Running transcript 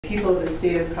People of the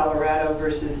state of Colorado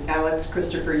versus Alex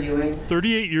Christopher Ewing.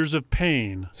 38 years of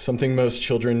pain. Something most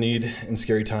children need in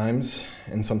scary times,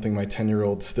 and something my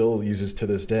 10-year-old still uses to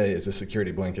this day, is a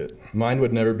security blanket. Mine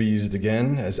would never be used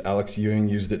again, as Alex Ewing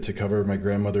used it to cover my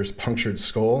grandmother's punctured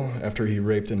skull after he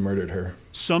raped and murdered her.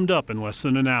 Summed up in less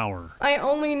than an hour. I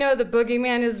only know the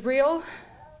boogeyman is real.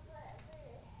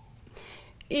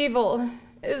 Evil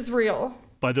is real.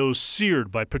 By those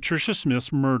seared by Patricia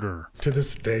Smith's murder. To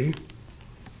this day,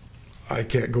 I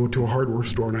can't go to a hardware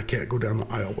store and I can't go down the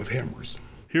aisle with hammers.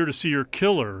 Here to see your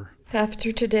killer.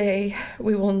 After today,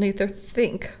 we will neither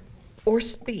think or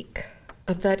speak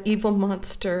of that evil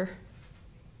monster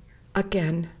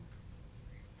again.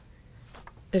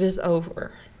 It is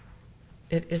over.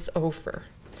 It is over.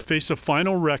 Face a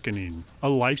final reckoning, a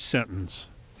life sentence.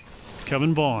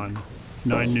 Kevin Vaughn,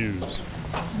 9 News.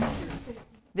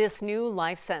 This new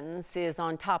life sentence is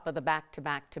on top of the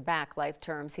back-to-back-to-back life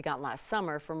terms he got last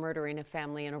summer for murdering a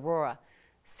family in Aurora,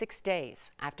 6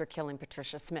 days after killing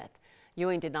Patricia Smith.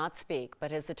 Ewing did not speak,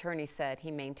 but his attorney said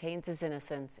he maintains his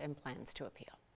innocence and plans to appeal.